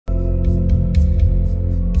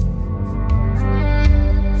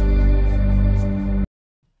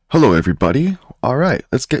Hello, everybody. All right,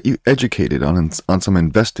 let's get you educated on some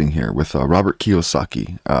investing here with Robert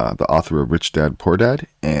Kiyosaki, the author of Rich Dad Poor Dad,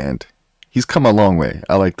 and he's come a long way.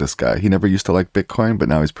 I like this guy. He never used to like Bitcoin, but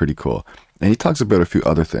now he's pretty cool. And he talks about a few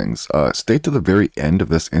other things. Stay to the very end of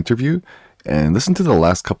this interview and listen to the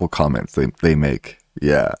last couple comments they make.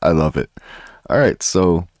 Yeah, I love it. All right,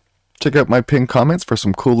 so check out my pinned comments for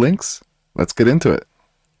some cool links. Let's get into it.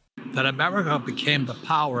 That America became the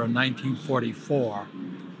power in 1944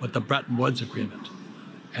 with the Bretton Woods Agreement.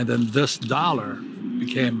 And then this dollar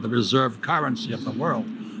became the reserve currency of the world.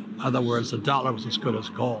 In other words, the dollar was as good as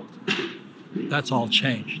gold. That's all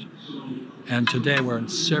changed. And today we're in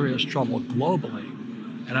serious trouble globally,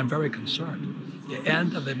 and I'm very concerned. The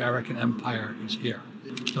end of the American empire is here.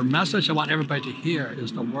 The message I want everybody to hear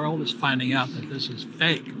is the world is finding out that this is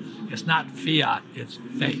fake. It's not fiat, it's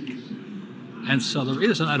fake. And so the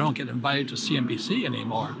reason I don't get invited to CNBC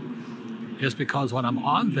anymore is because when I'm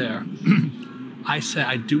on there, I say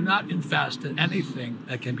I do not invest in anything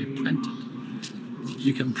that can be printed.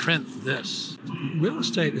 You can print this. Real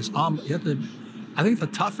estate is, I think the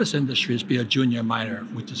toughest industry is be a junior miner,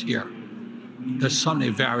 which is here. There's so many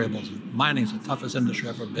variables. Mining is the toughest industry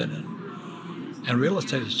I've ever been in. And real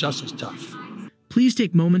estate is just as tough. Please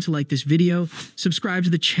take a moment to like this video, subscribe to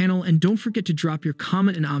the channel, and don't forget to drop your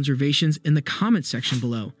comment and observations in the comment section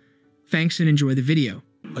below. Thanks and enjoy the video.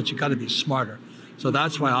 But you got to be smarter. So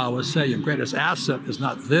that's why I always say your greatest asset is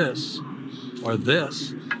not this or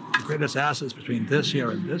this. The greatest asset is between this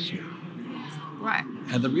here and this here. Right.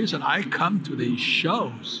 And the reason I come to these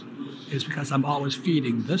shows is because I'm always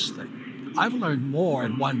feeding this thing. I've learned more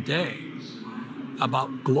in one day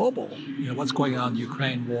about global, what's going on in the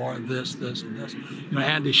Ukraine war, this, and this.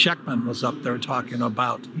 Andy Sheckman was up there talking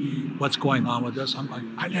about what's going on with this. I'm like,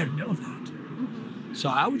 I didn't know that. So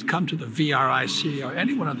I would come to the VRIC or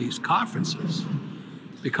any one of these conferences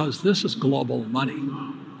because this is global money.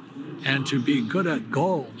 And to be good at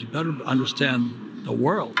gold, you better understand the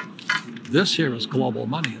world. This here is global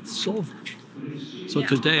money, it's silver. So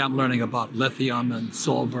today I'm learning about lithium and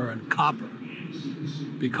silver and copper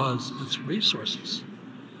because it's resources.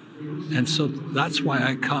 And so that's why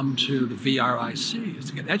I come to the VRIC, is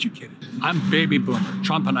to get educated. I'm baby boomer.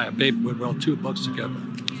 Trump and I are baby, we wrote 2 books together.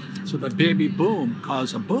 So the baby boom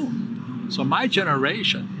caused a boom. So my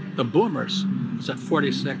generation, the boomers, was at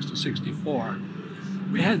 46 to 64.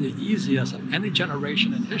 We had the easiest of any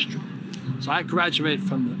generation in history. So I graduated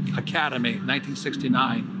from the academy in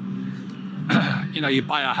 1969. You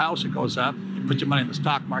buy a house, it goes up. You put your money in the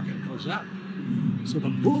stock market, it goes up. So the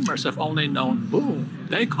boomers have only known boom.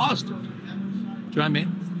 They caused it. Do you know what I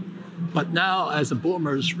mean? But now as the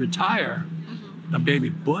boomers retire, the baby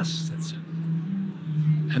bust sets in.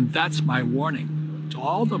 And that's my warning to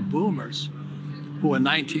all the boomers who in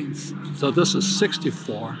so this is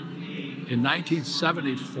 64. In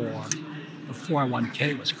 1974, the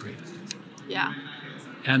 401k was created. Yeah.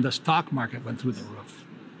 And the stock market went through the roof.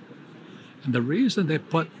 And the reason they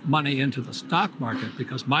put money into the stock market,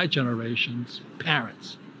 because my generation's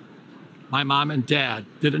parents, my mom and dad,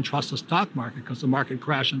 didn't trust the stock market because the market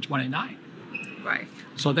crashed in 29. Right.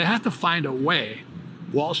 So they had to find a way,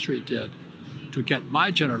 Wall Street did, to get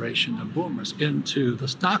my generation, the boomers, into the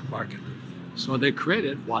stock market. So they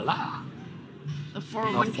created, voila, the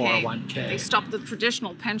 401k. The 401k. They stopped the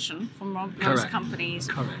traditional pension from most companies.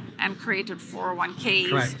 Correct. And created 401ks.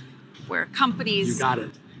 Correct. Where companies you got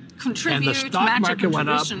it. contribute And the to stock match market went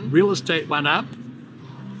up, contribution. real estate went up,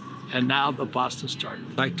 and now the bust has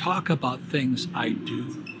started. I talk about things I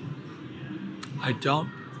do. I don't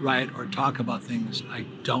write or talk about things I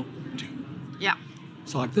don't do. Yeah.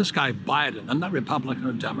 So like this guy Biden, I'm not Republican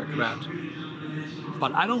or Democrat,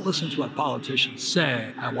 but I don't listen to what politicians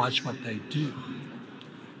say, I watch what they do.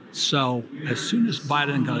 So as soon as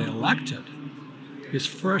Biden got elected, his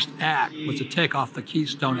first act was to take off the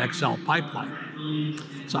Keystone XL pipeline.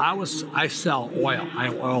 So I sell oil. I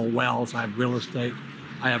have oil wells, I have real estate,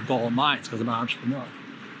 I have gold mines because I'm an entrepreneur.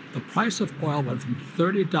 The price of oil went from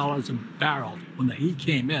 $30 a barrel when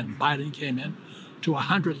Biden came in, to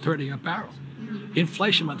 $130 a barrel.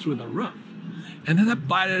 Inflation went through the roof. And then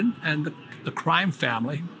Biden and the crime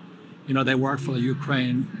family, they work for the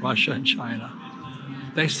Ukraine, Russia, and China.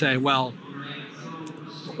 They say, well,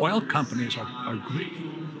 the oil companies are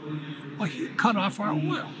greedy. Well, he cut off our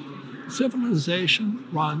oil. Civilization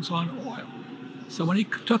runs on oil. So when he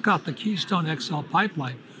took out the Keystone XL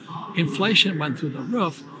pipeline, inflation went through the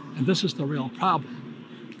roof, and this is the real problem.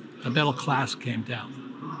 The middle class came down.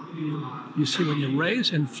 You see, when you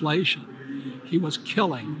raise inflation, he was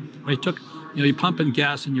killing. When he took, you pumping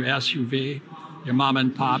gas in your SUV, your mom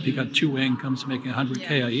and pop, you got 2 incomes making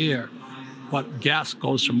 $100K a year. what gas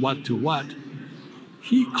goes from what to what,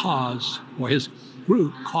 he caused, or his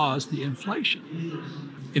group caused the inflation.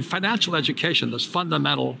 In financial education, there's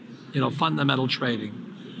fundamental trading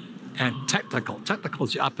and technical. Technical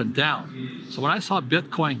is the up and down. So when I saw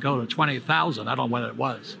Bitcoin go to 20,000, I don't know when it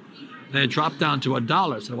was, then it dropped down to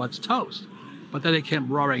 $1, so what's toast? But then it came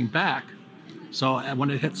roaring back. So when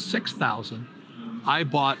it hit 6,000, I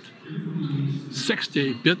bought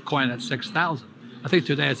 60 Bitcoin at 6,000. I think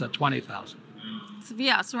today it's at 20,000. So,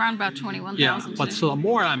 yeah, it's around about 21,000. Yeah, but so the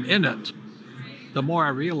more I'm in it, the more I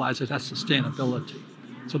realize it has sustainability.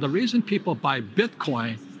 So the reason people buy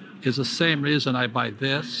Bitcoin is the same reason I buy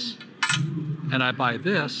this and I buy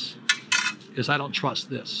this, is I don't trust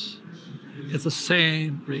this. It's the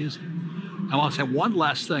same reason. I want to say one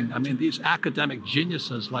last thing. I mean, these academic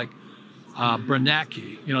geniuses like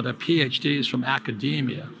Bernanke, the PhDs from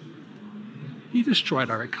academia, he destroyed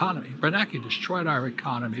our economy. Bernanke destroyed our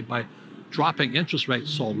economy by dropping interest rates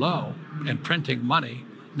so low and printing money.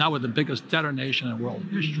 Now we're the biggest debtor nation in world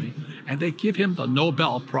history, and they give him the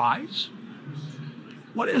Nobel Prize.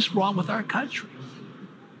 What is wrong with our country?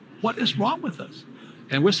 What is wrong with us?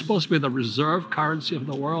 And we're supposed to be the reserve currency of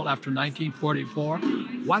the world after 1944.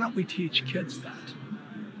 Why don't we teach kids that?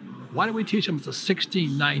 Why don't we teach them it's a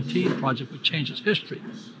 1619 project which changes history?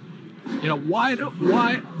 Why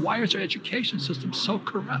is our education system so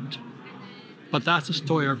corrupt? But that's the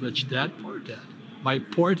story of rich dad, poor dad. My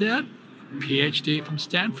poor dad, PhD from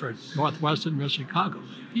Stanford, Northwestern, near Chicago.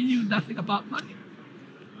 He knew nothing about money.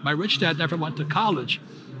 My rich dad never went to college,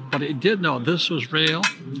 but he did know this was real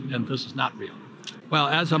and this is not real. Well,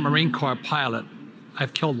 as a Marine Corps pilot,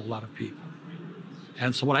 I've killed a lot of people.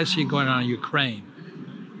 And so what I see going on in Ukraine,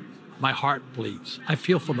 my heart bleeds. I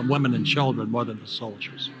feel for the women and children more than the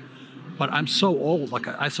soldiers. But I'm so old, like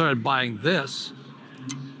I started buying this,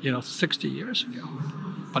 60 years ago.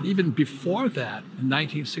 But even before that, in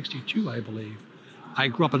 1962, I believe, I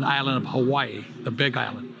grew up on the island of Hawaii, the Big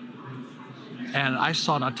Island. And I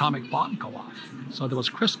saw an atomic bomb go off. So there was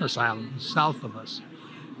Christmas Island south of us.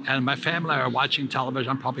 And my family are watching television.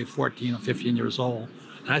 I'm probably 14 or 15 years old.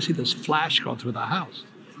 And I see this flash go through the house.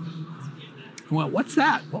 I went, what's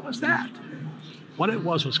that? What was that? What it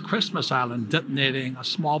was Christmas Island detonating a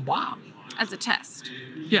small bomb. As a test.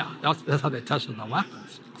 Yeah, that's how they tested the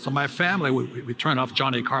weapons. So my family, we turn off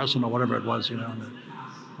Johnny Carson or whatever it was, and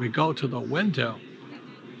we go to the window,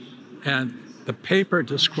 and the paper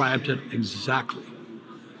described it exactly.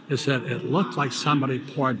 It said it looked like somebody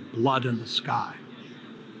poured blood in the sky.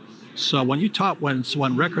 So when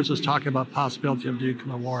Rickards is talking about possibility of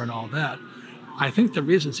nuclear war and all that, I think the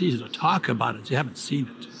reason it's easy to talk about it is you haven't seen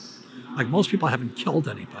it. Like most people haven't killed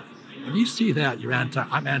anybody. When you see that,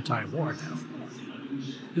 I'm anti-war now.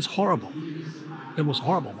 It's horrible. It was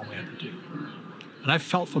horrible what we had to do. And I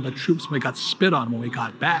felt for the troops when we got spit on when we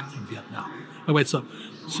got back from Vietnam. Anyway, so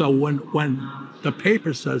when the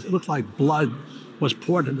paper says it looked like blood was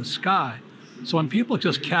poured in the sky, so when people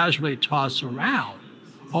just casually toss around,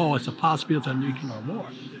 oh, it's a possibility of a nuclear war,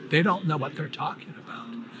 they don't know what they're talking about.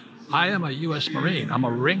 I am a U.S. Marine. I'm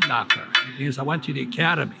a ring knocker. It means I went to the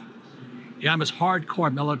academy. Yeah, I'm as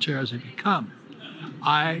hardcore military as it become.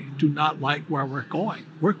 I do not like where we're going.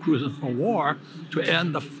 We're cruising for war to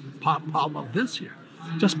end the problem of this year,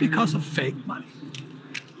 just because of fake money.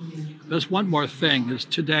 There's one more thing, is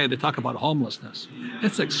today they talk about homelessness.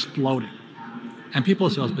 It's exploding. And people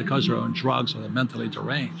say it's because they're on drugs or they're mentally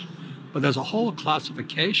deranged. But there's a whole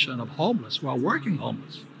classification of homeless who are working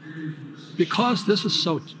homeless. Because this is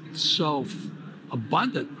so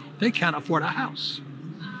abundant, they can't afford a house.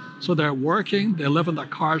 So they're working, they live in their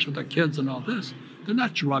cars with their kids and all this. They're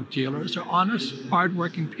not drug dealers, they're honest,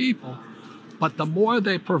 hardworking people. But the more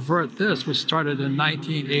they pervert this, which started in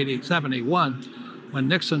 1971, when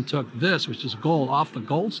Nixon took this, which is gold, off the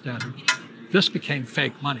gold standard, this became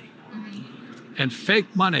fake money. And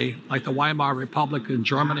fake money, like the Weimar Republic in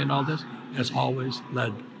Germany and all this, has always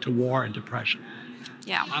led to war and depression.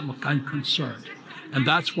 Yeah. I'm concerned. And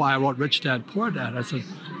that's why I wrote Rich Dad, Poor Dad. I said,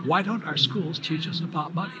 why don't our schools teach us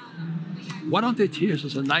about money? Why don't they teach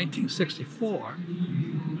us in 1964,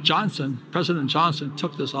 President Johnson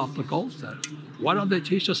took this off the gold standard. Why don't they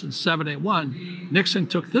teach us in 71, Nixon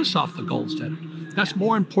took this off the gold standard? That's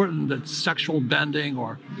more important than sexual bending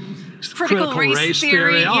or critical race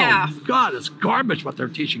theory. Yeah. Oh, God, it's garbage what they're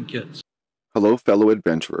teaching kids. Hello, fellow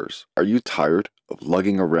adventurers. Are you tired of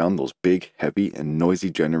lugging around those big, heavy, and noisy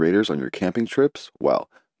generators on your camping trips? Well,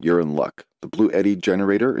 you're in luck. The Blue Eddy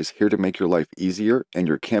generator is here to make your life easier and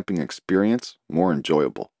your camping experience more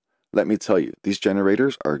enjoyable. Let me tell you, these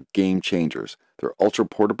generators are game changers. They're ultra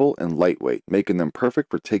portable and lightweight, making them perfect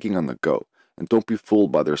for taking on the go. And don't be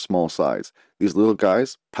fooled by their small size. These little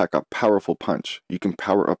guys pack a powerful punch. You can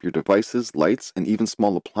power up your devices, lights, and even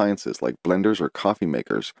small appliances like blenders or coffee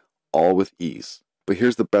makers, all with ease. But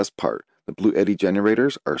here's the best part. The Blue Eddy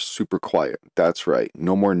generators are super quiet. That's right,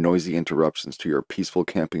 no more noisy interruptions to your peaceful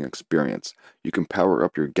camping experience. You can power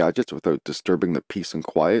up your gadgets without disturbing the peace and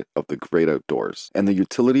quiet of the great outdoors. And the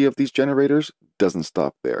utility of these generators doesn't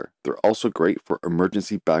stop there. They're also great for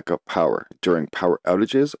emergency backup power during power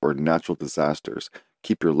outages or natural disasters.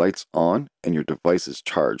 Keep your lights on and your devices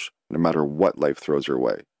charged, no matter what life throws your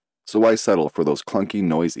way. So why settle for those clunky,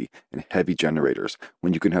 noisy, and heavy generators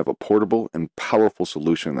when you can have a portable and powerful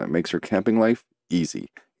solution that makes your camping life easy?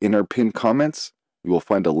 In our pinned comments, you will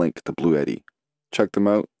find a link to Blue Eddy. Check them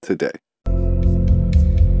out today.